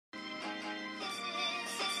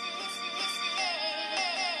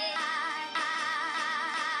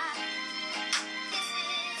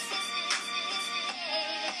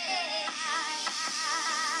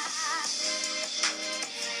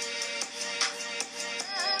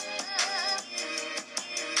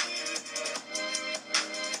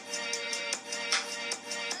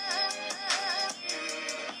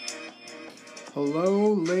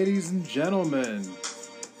Hello, ladies and gentlemen.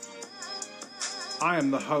 I am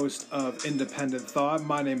the host of Independent Thought.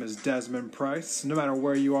 My name is Desmond Price. No matter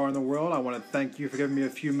where you are in the world, I want to thank you for giving me a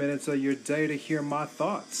few minutes of your day to hear my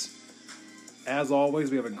thoughts. As always,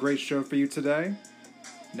 we have a great show for you today.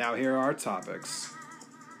 Now here are our topics.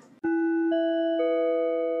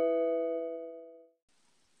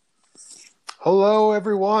 Hello,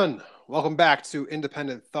 everyone. Welcome back to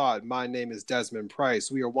Independent Thought. My name is Desmond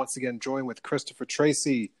Price. We are once again joined with Christopher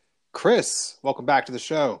Tracy. Chris, welcome back to the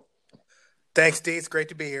show. Thanks, Dee. It's great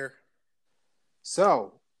to be here.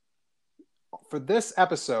 So, for this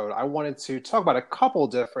episode, I wanted to talk about a couple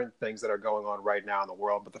different things that are going on right now in the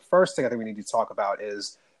world. But the first thing I think we need to talk about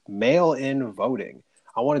is mail-in voting.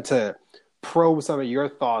 I wanted to probe some of your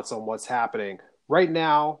thoughts on what's happening. Right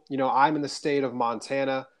now, I'm in the state of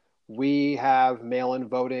Montana. We have mail-in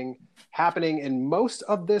voting happening in most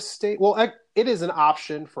of this state. Well, it is an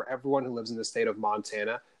option for everyone who lives in the state of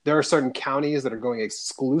Montana. There are certain counties that are going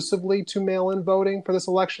exclusively to mail-in voting for this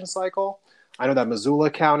election cycle. I know that Missoula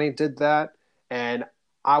County did that, and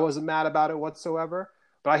I wasn't mad about it whatsoever.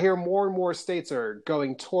 But I hear more and more states are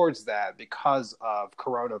going towards that because of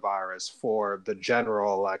coronavirus for the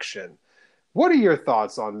general election. What are your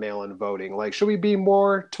thoughts on mail-in voting? Like, should we be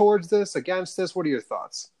more towards this, against this? What are your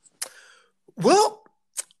thoughts? Well,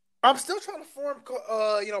 I'm still trying to form,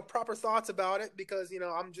 proper thoughts about it because,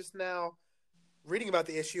 I'm just now reading about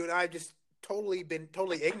the issue and I've just been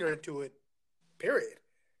totally ignorant to it, period.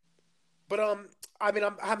 But, I'm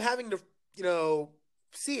having to,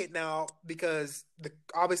 see it now because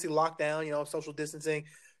obviously lockdown, social distancing.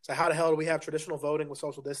 So how the hell do we have traditional voting with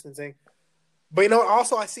social distancing? But,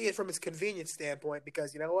 also I see it from its convenience standpoint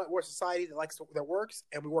because, you know what, we're a society that works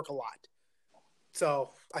and we work a lot. So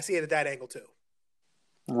I see it at that angle too.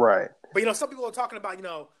 Right. But, some people are talking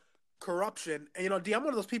about, corruption. And, D, I'm one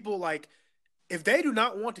of those people, like, if they do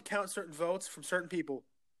not want to count certain votes from certain people,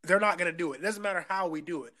 they're not going to do it. It doesn't matter how we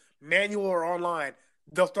do it, manual or online,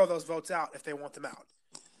 they'll throw those votes out if they want them out.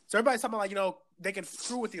 So everybody's talking about, they can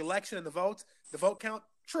screw with the election and the votes, the vote count.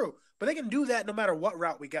 True. But they can do that no matter what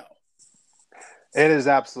route we go. It is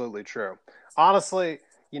absolutely true. Honestly,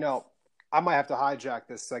 I might have to hijack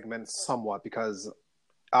this segment somewhat because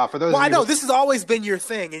for those. Well, I know this has always been your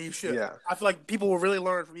thing, and you should. Yeah. I feel like people will really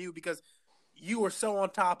learn from you because you were so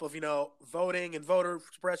on top of voting and voter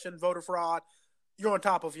suppression, voter fraud. You're on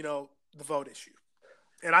top of the vote issue,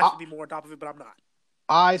 and I should be more on top of it, but I'm not.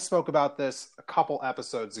 I spoke about this a couple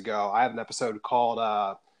episodes ago. I have an episode called.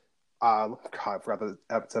 I forgot the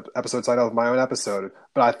episode title of my own episode,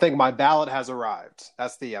 but I think my ballot has arrived.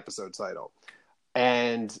 That's the episode title,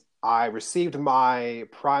 and I received my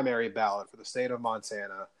primary ballot for the state of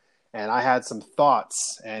Montana, and I had some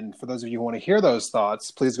thoughts. And for those of you who want to hear those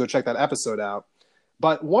thoughts, please go check that episode out.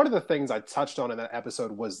 But one of the things I touched on in that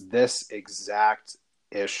episode was this exact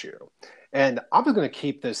issue. And I'm just going to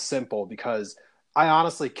keep this simple because I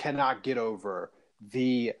honestly cannot get over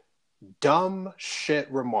the dumb shit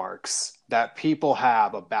remarks that people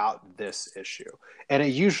have about this issue. And it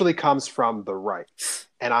usually comes from the right.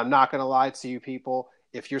 And I'm not going to lie to you people.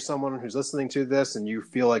 If you're someone who's listening to this and you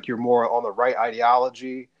feel like you're more on the right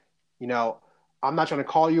ideology, I'm not trying to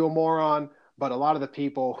call you a moron, but a lot of the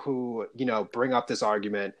people who, bring up this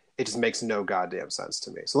argument, it just makes no goddamn sense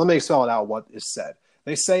to me. So let me spell it out what is said.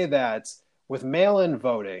 They say that with mail-in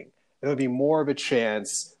voting, there would be more of a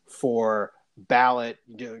chance for ballot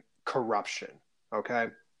corruption. Okay?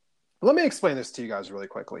 Let me explain this to you guys really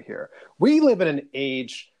quickly here. We live in an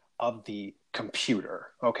age of the computer.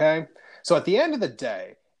 Okay? So at the end of the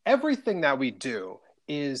day, everything that we do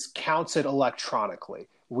is counted electronically.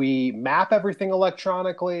 We map everything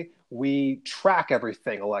electronically. We track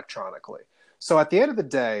everything electronically. So at the end of the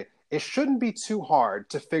day, it shouldn't be too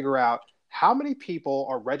hard to figure out how many people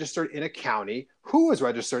are registered in a county, who is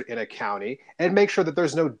registered in a county, and make sure that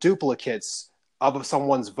there's no duplicates of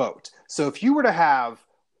someone's vote. So if you were to have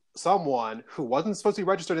someone who wasn't supposed to be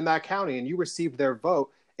registered in that county and you received their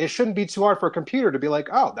vote, it shouldn't be too hard for a computer to be like,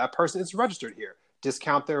 oh, that person is registered here.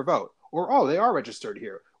 Discount their vote. Or, oh, they are registered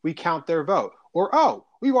here. We count their vote. Or, oh,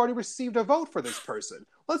 we've already received a vote for this person.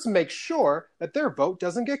 Let's make sure that their vote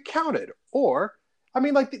doesn't get counted. Or,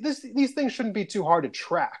 these things shouldn't be too hard to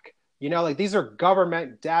track. These are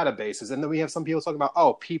government databases. And then we have some people talking about,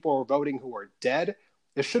 oh, people are voting who are dead.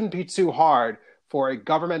 It shouldn't be too hard for a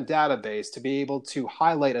government database to be able to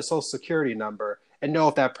highlight a social security number and know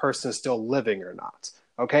if that person is still living or not.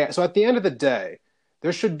 Okay, so at the end of the day,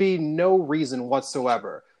 there should be no reason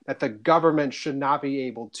whatsoever that the government should not be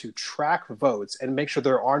able to track votes and make sure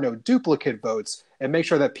there are no duplicate votes and make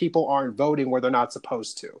sure that people aren't voting where they're not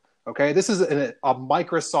supposed to. Okay, this is a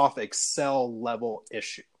Microsoft Excel level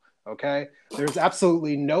issue. Okay, there's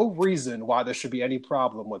absolutely no reason why there should be any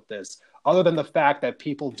problem with this, other than the fact that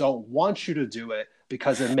people don't want you to do it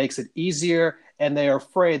because it makes it easier, and they are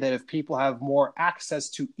afraid that if people have more access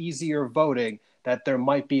to easier voting, that there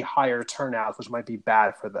might be higher turnouts, which might be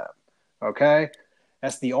bad for them. Okay,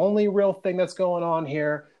 that's the only real thing that's going on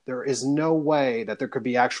here. There is no way that there could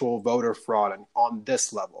be actual voter fraud on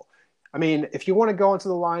this level. I mean, if you want to go into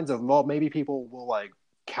the lines of, well, maybe people will like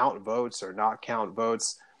count votes or not count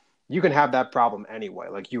votes, you can have that problem anyway,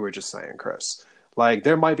 like you were just saying, Chris. Like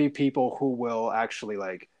there might be people who will actually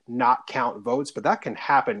like not count votes, but that can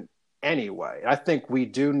happen anyway. I think we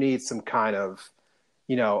do need some kind of,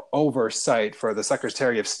 oversight for the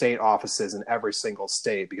Secretary of State offices in every single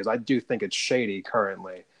state, because I do think it's shady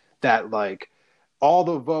currently that like all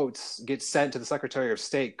the votes get sent to the Secretary of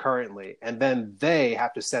State currently, and then they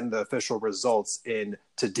have to send the official results in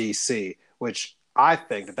to DC, which I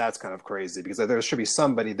think that that's kind of crazy because there should be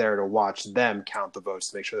somebody there to watch them count the votes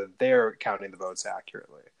to make sure that they're counting the votes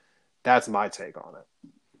accurately. That's my take on it.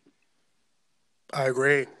 I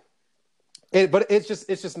agree. But it's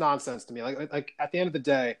just nonsense to me. Like at the end of the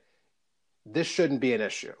day, this shouldn't be an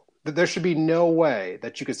issue. There should be no way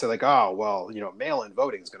that you could say like, oh well, mail-in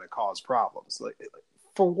voting is going to cause problems. Like,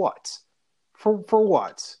 for what? For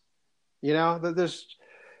what? There's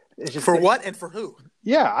it's just for what and for who?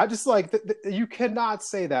 Yeah, I just like you cannot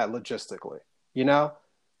say that logistically.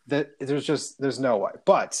 That there's no way.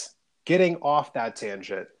 But getting off that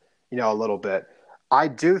tangent, a little bit, I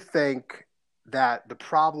do think that the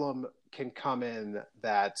problem can come in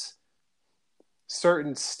that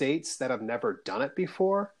certain states that have never done it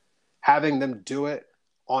before, having them do it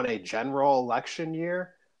on a general election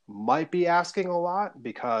year might be asking a lot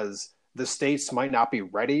because the states might not be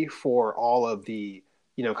ready for all of the,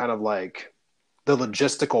 kind of like the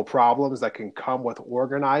logistical problems that can come with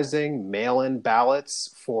organizing mail-in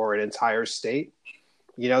ballots for an entire state.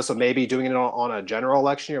 So maybe doing it on a general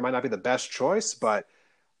election year might not be the best choice, but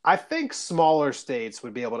I think smaller states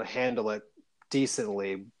would be able to handle it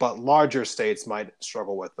decently, but larger states might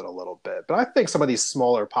struggle with it a little bit. But I think some of these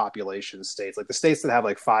smaller population states, like the states that have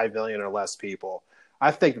like 5 million or less people, I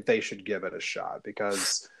think that they should give it a shot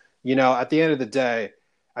because, at the end of the day,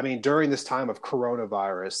 I mean, during this time of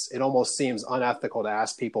coronavirus, it almost seems unethical to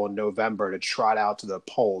ask people in November to trot out to the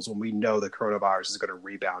polls when we know the coronavirus is going to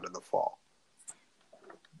rebound in the fall.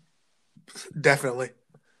 Definitely.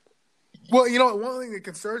 Well, one thing that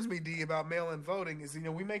concerns me, D, about mail-in voting is,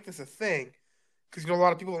 we make this a thing because, a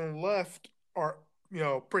lot of people on the left are,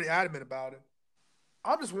 pretty adamant about it.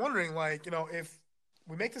 I'm just wondering, like, if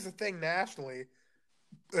we make this a thing nationally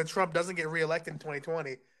and Trump doesn't get reelected in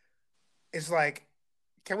 2020, it's like,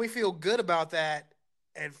 can we feel good about that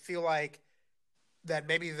and feel like that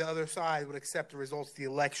maybe the other side would accept the results of the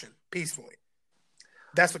election peacefully?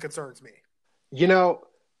 That's what concerns me.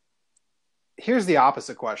 Here's the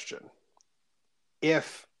opposite question.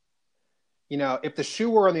 If the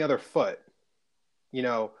shoe were on the other foot,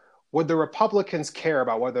 would the Republicans care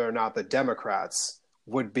about whether or not the Democrats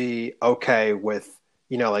would be okay with,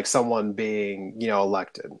 like someone being,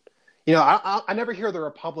 elected? I never hear the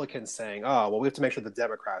Republicans saying, oh, well, we have to make sure the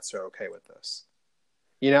Democrats are okay with this.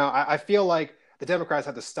 I feel like the Democrats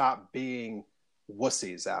have to stop being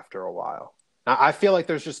wussies after a while. I feel like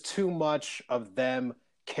there's just too much of them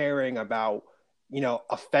caring about,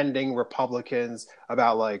 offending Republicans,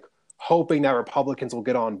 about like hoping that Republicans will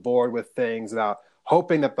get on board with things, about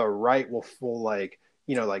hoping that the right will like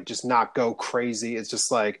just not go crazy. It's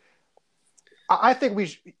just like, I think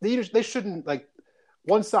they shouldn't, like,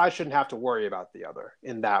 one side shouldn't have to worry about the other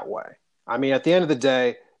in that way. I mean, at the end of the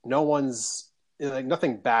day,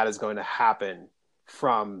 nothing bad is going to happen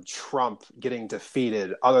from Trump getting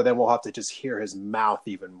defeated other than we'll have to just hear his mouth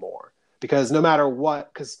even more. Because no matter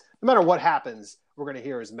what happens, we're going to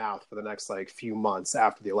hear his mouth for the next like few months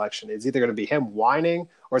after the election. It's either going to be him whining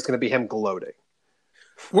or it's going to be him gloating.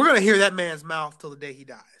 We're going to hear that man's mouth till the day he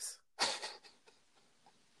dies.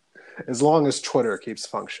 As long as Twitter keeps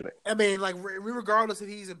functioning. I mean, like, regardless if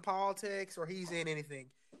he's in politics or he's in anything,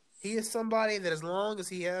 he is somebody that as long as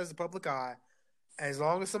he has the public eye, as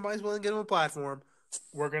long as somebody's willing to get him a platform,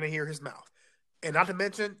 we're going to hear his mouth. And not to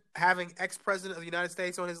mention, having ex-president of the United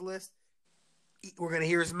States on his list, we're going to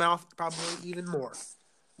hear his mouth probably even more.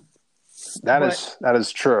 That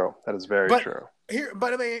is true. That is very true.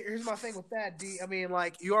 But I mean, here's my thing with that, D. I mean,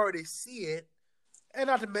 like, you already see it. And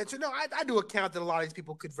not to mention, I do account that a lot of these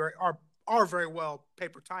people are very well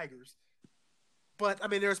paper tigers. But, I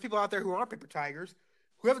mean, there's people out there who aren't paper tigers,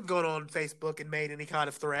 who haven't gone on Facebook and made any kind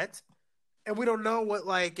of threat. And we don't know what,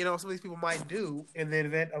 like, some of these people might do in the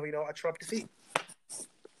event of, a Trump defeat.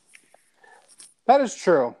 That is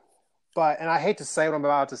true. And I hate to say what I'm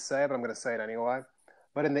about to say, but I'm going to say it anyway.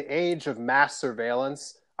 But in the age of mass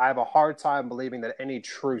surveillance, I have a hard time believing that any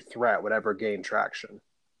true threat would ever gain traction.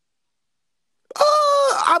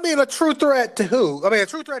 I mean, a true threat to who? I mean, a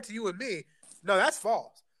true threat to you and me? No, that's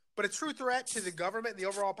false. But a true threat to the government and the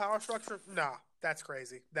overall power structure? Nah, that's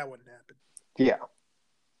crazy. That wouldn't happen. Yeah.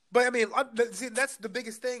 But I mean, see, that's the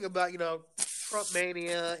biggest thing about Trump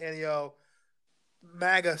mania and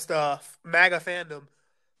MAGA stuff, MAGA fandom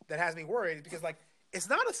that has me worried because like it's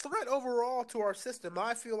not a threat overall to our system.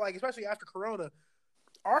 I feel like, especially after Corona,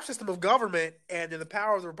 our system of government and the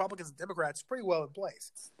power of the Republicans and Democrats is pretty well in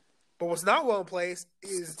place. But what's not well in place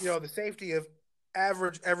is the safety of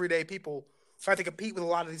average everyday people who have to compete with a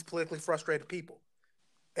lot of these politically frustrated people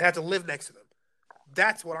and have to live next to them.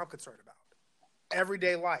 That's what I'm concerned about.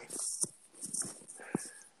 Everyday life.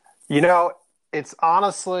 It's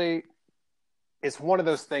honestly, it's one of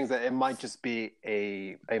those things that it might just be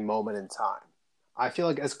a moment in time. I feel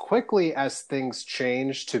like as quickly as things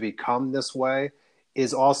change to become this way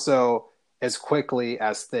is also as quickly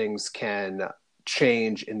as things can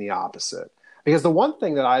change in the opposite. Because the one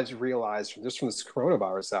thing that I've realized from this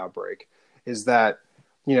coronavirus outbreak is that,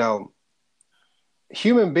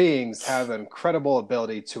 human beings have an incredible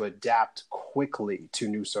ability to adapt quickly to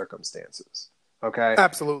new circumstances. Okay?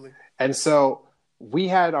 Absolutely. And so we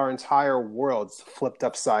had our entire world flipped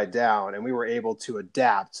upside down, and we were able to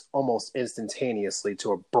adapt almost instantaneously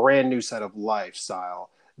to a brand new set of lifestyle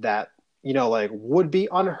that, would be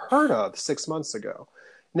unheard of 6 months ago.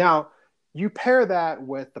 Now, you pair that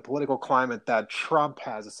with the political climate that Trump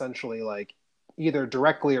has essentially either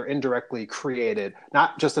directly or indirectly created,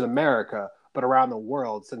 not just in America, but around the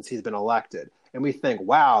world since he's been elected. And we think,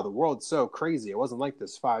 wow, the world's so crazy. It wasn't like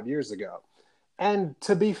this 5 years ago. And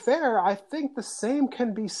to be fair, I think the same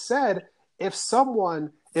can be said if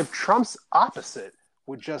Trump's opposite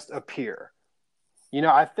would just appear.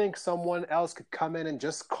 I think someone else could come in and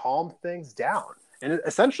just calm things down. And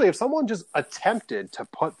essentially, if someone just attempted to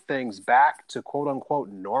put things back to quote unquote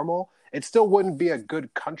normal, it still wouldn't be a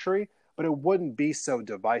good country, but it wouldn't be so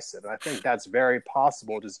divisive. And I think that's very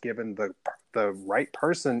possible just given the right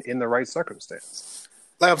person in the right circumstance.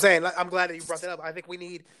 Like I'm saying, I'm glad that you brought that up. I think we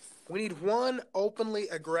need one openly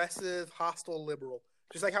aggressive, hostile liberal,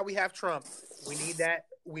 just like how we have Trump. We need that.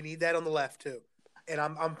 We need that on the left too. And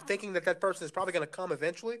I'm thinking that person is probably going to come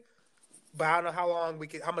eventually, but I don't know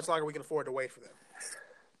how much longer we can afford to wait for them.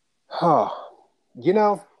 Oh,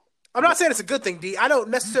 I'm not saying it's a good thing, D. I don't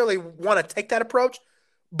necessarily want to take that approach,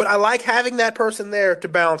 but I like having that person there to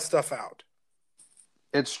balance stuff out.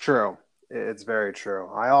 It's true. It's very true.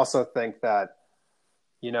 I also think that,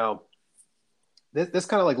 this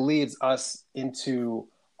kind of leads us into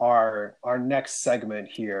our next segment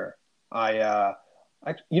here. Actually,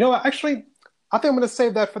 I think I'm going to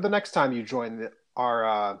save that for the next time you join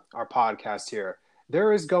our podcast here.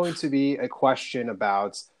 There is going to be a question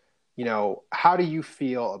about, how do you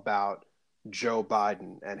feel about Joe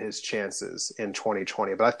Biden and his chances in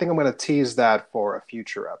 2020? But I think I'm going to tease that for a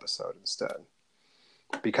future episode instead.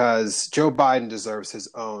 Because Joe Biden deserves his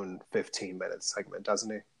own 15-minute segment,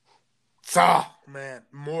 doesn't he? Oh, man,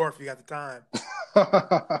 more if you got the time.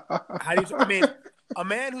 A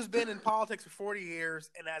man who's been in politics for 40 years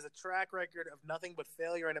and has a track record of nothing but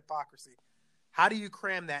failure and hypocrisy. How do you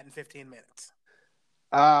cram that in 15 minutes?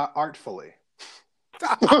 Artfully.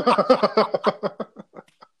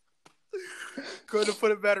 Couldn't have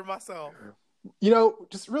put it better myself.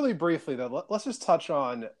 Just really briefly, though, let's just touch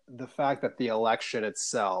on the fact that the election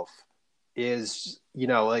itself is,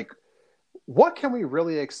 what can we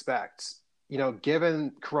really expect,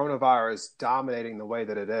 given coronavirus dominating the way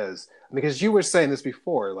that it is? Because you were saying this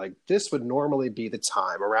before, this would normally be the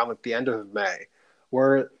time around the end of May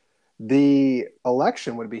where the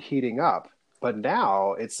election would be heating up. But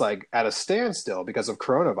now it's at a standstill because of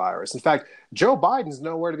coronavirus. In fact, Joe Biden's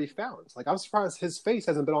nowhere to be found. I'm surprised his face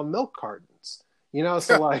hasn't been on milk cartons. What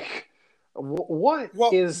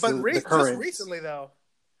is the current?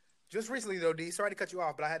 Just recently though, D. Sorry to cut you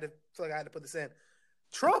off, but I had to put this in.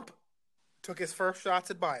 Trump took his first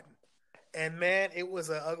shots at Biden, and man, it was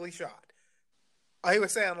an ugly shot. He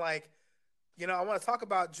was saying I want to talk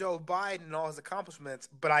about Joe Biden and all his accomplishments,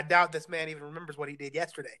 but I doubt this man even remembers what he did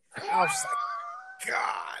yesterday. I was just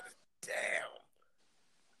God damn.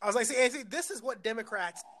 I was see, this is what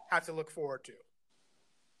Democrats have to look forward to.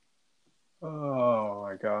 Oh,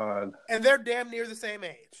 my God. And they're damn near the same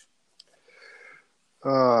age.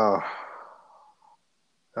 Oh.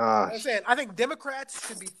 I'm saying, I think Democrats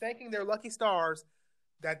should be thanking their lucky stars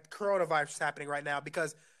that coronavirus is happening right now,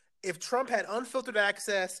 because if Trump had unfiltered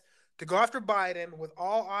access to go after Biden with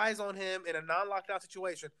all eyes on him in a non-lockdown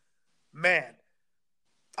situation, man,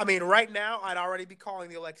 I mean, right now I'd already be calling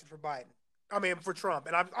the election for Biden. I mean, for Trump,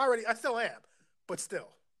 and I still am, but still.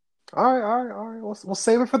 All right. We'll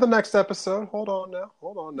save it for the next episode. Hold on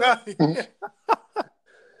now.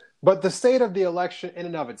 But the state of the election in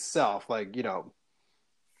and of itself, like,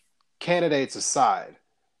 candidates aside,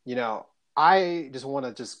 I just want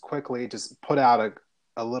to just quickly just put out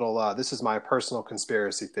a little, this is my personal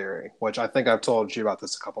conspiracy theory, which I think I've told you about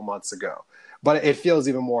this a couple months ago, but it feels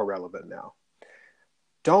even more relevant now.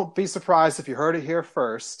 Don't be surprised if you heard it here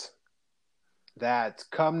first, that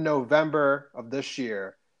come November of this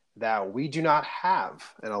year, that we do not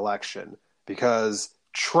have an election, because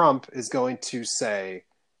Trump is going to say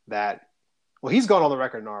that, well, he's gone on the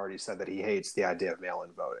record and already said that he hates the idea of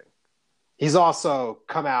mail-in voting. He's also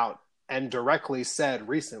come out and directly said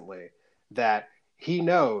recently that he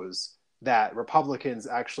knows that Republicans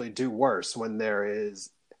actually do worse when there is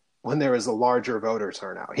a larger voter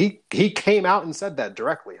turnout. He came out and said that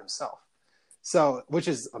directly himself. So, which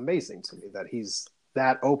is amazing to me that he's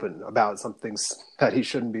that open about some things that he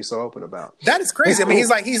shouldn't be so open about. That is crazy. I mean,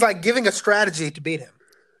 he's like giving a strategy to beat him.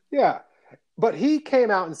 Yeah. But he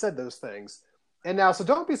came out and said those things. And now, so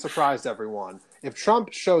don't be surprised, everyone, if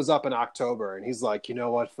Trump shows up in October and he's like, you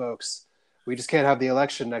know what, folks, we just can't have the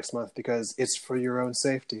election next month because it's for your own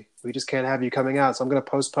safety. We just can't have you coming out. So I'm going to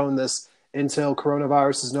postpone this until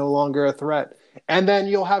coronavirus is no longer a threat. And then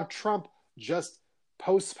you'll have Trump just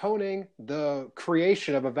postponing the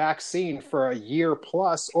creation of a vaccine for a year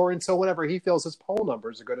plus, or until whenever he feels his poll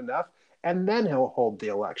numbers are good enough, and then he'll hold the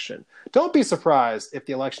election. Don't be surprised if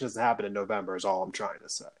the election doesn't happen in November, is all I'm trying to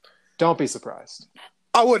say. Don't be surprised.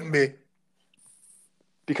 I wouldn't be.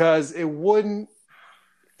 Because it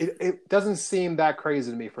doesn't seem that crazy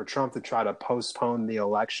to me for Trump to try to postpone the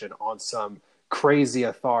election on some crazy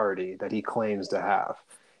authority that he claims to have.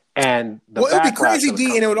 And it would be crazy,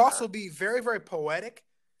 D, and it would also be very, very poetic,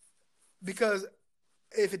 because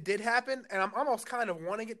if it did happen, and I'm almost kind of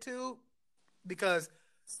wanting it to, because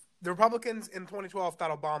the Republicans in 2012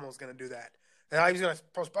 thought Obama was going to do that. And he was going to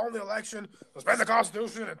postpone the election, suspend the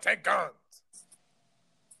Constitution, and take guns.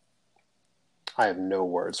 I have no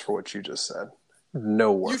words for what you just said.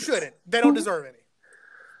 No words. You shouldn't. They don't deserve any.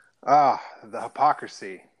 The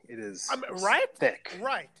hypocrisy. It is right? Thick.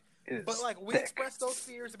 Right. But, like, we expressed those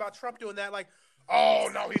fears about Trump doing that. Like, oh,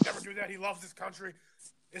 no, he'd never do that. He loves this country.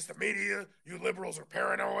 It's the media. You liberals are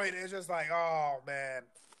paranoid. It's just like, oh, man.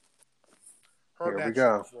 Here we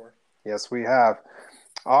go. Yes, we have.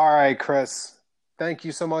 All right, Chris. Thank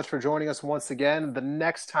you so much for joining us once again. The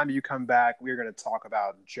next time you come back, we're going to talk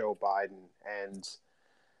about Joe Biden and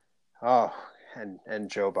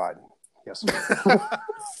Joe Biden. Yes,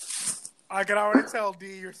 I can already tell,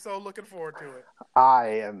 D, you're so looking forward to it.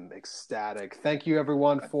 I am ecstatic. Thank you,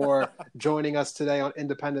 everyone, for joining us today on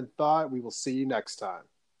Independent Thought. We will see you next time.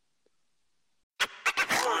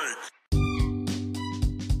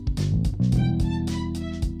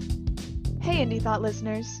 Hey, Indie Thought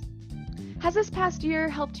listeners. Has this past year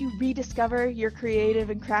helped you rediscover your creative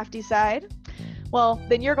and crafty side? Well,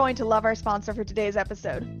 then you're going to love our sponsor for today's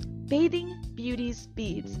episode. Bathing Beauties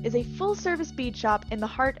Beads is a full-service bead shop in the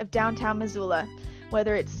heart of downtown Missoula.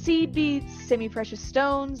 Whether it's seed beads, semi-precious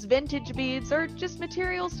stones, vintage beads, or just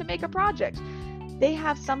materials to make a project, they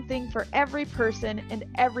have something for every person and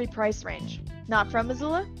every price range. Not from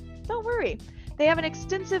Missoula? Don't worry. They have an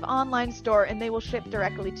extensive online store and they will ship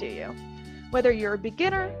directly to you. Whether you're a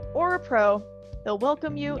beginner or a pro, they'll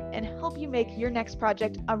welcome you and help you make your next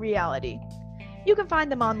project a reality. You can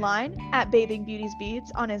find them online at Bathing Beauties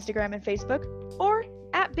Beads on Instagram and Facebook, or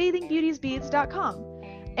at bathingbeautiesbeads.com.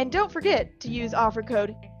 And don't forget to use offer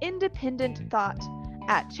code INDEPENDENTTHOUGHT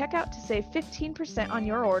at checkout to save 15% on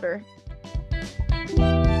your order.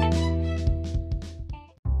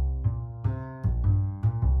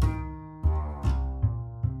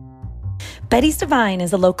 Betty's Divine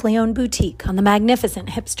is a locally owned boutique on the magnificent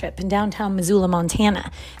Hip Strip in downtown Missoula,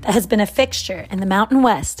 Montana, that has been a fixture in the Mountain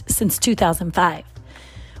West since 2005.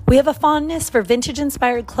 We have a fondness for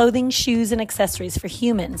vintage-inspired clothing, shoes, and accessories for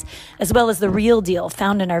humans, as well as the real deal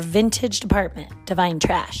found in our vintage department, Divine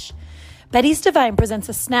Trash. Betty's Divine presents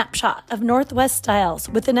a snapshot of Northwest styles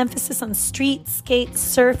with an emphasis on street, skate,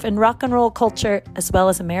 surf, and rock and roll culture, as well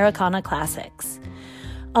as Americana classics.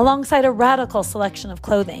 Alongside a radical selection of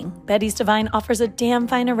clothing, Betty's Divine offers a damn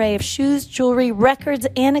fine array of shoes, jewelry, records,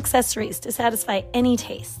 and accessories to satisfy any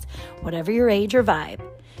taste, whatever your age or vibe.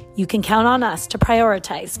 You can count on us to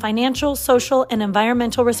prioritize financial, social, and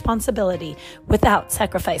environmental responsibility without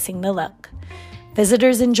sacrificing the look.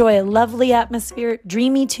 Visitors enjoy a lovely atmosphere,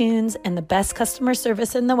 dreamy tunes, and the best customer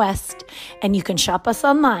service in the West. And you can shop us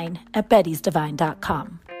online at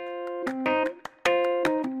bettysdivine.com.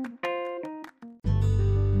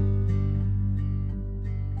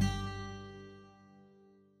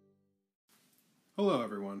 Hello,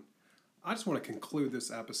 everyone. I just want to conclude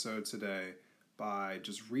this episode today by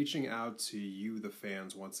just reaching out to you, the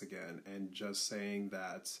fans, once again, and just saying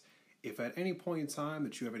that if at any point in time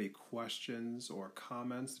that you have any questions or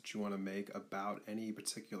comments that you want to make about any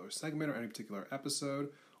particular segment or any particular episode,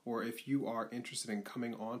 or if you are interested in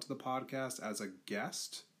coming onto the podcast as a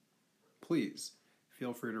guest, please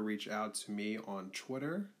feel free to reach out to me on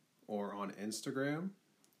Twitter or on Instagram.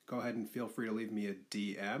 Go ahead and feel free to leave me a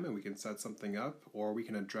DM and we can set something up, or we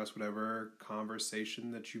can address whatever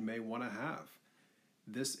conversation that you may want to have.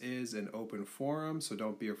 This is an open forum, so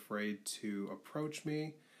don't be afraid to approach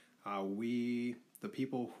me. The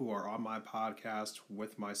people who are on my podcast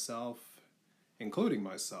with myself, including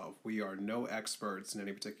myself, we are no experts in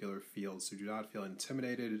any particular field, so do not feel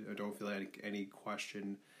intimidated or don't feel like any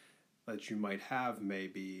question that you might have may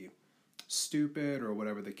be stupid or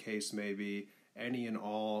whatever the case may be. Any and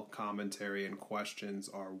all commentary and questions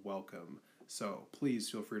are welcome. So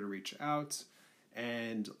please feel free to reach out.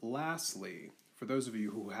 And lastly, for those of you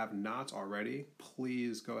who have not already,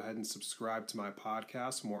 please go ahead and subscribe to my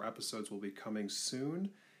podcast. More episodes will be coming soon.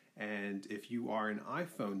 And if you are an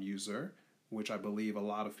iPhone user, which I believe a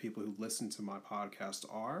lot of people who listen to my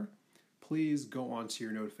podcast are, please go onto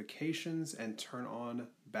your notifications and turn on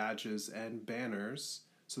badges and banners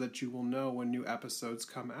so that you will know when new episodes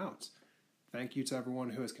come out. Thank you to everyone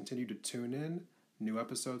who has continued to tune in. New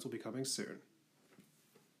episodes will be coming soon.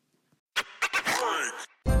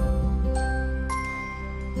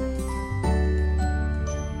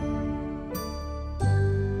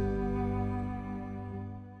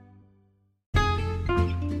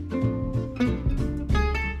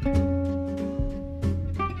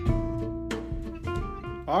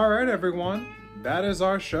 All right, everyone. That is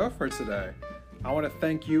our show for today. I want to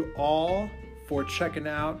thank you all for checking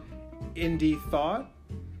out Indie Thought.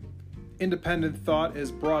 Independent Thought is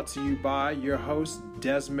brought to you by your host,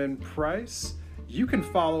 Desmond Price. You can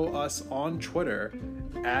follow us on Twitter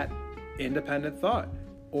at Independent Thought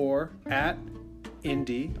or at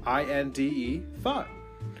Indie, I-N-D-E, Thought.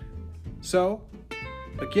 So,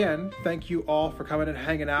 again, thank you all for coming and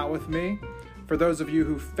hanging out with me. For those of you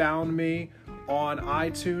who found me on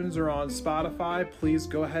iTunes or on Spotify, please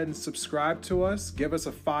go ahead and subscribe to us. Give us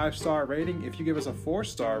a 5-star rating. If you give us a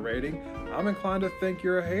 4-star rating, I'm inclined to think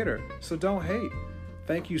you're a hater. So don't hate.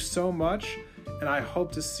 Thank you so much, and I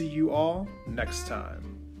hope to see you all next time.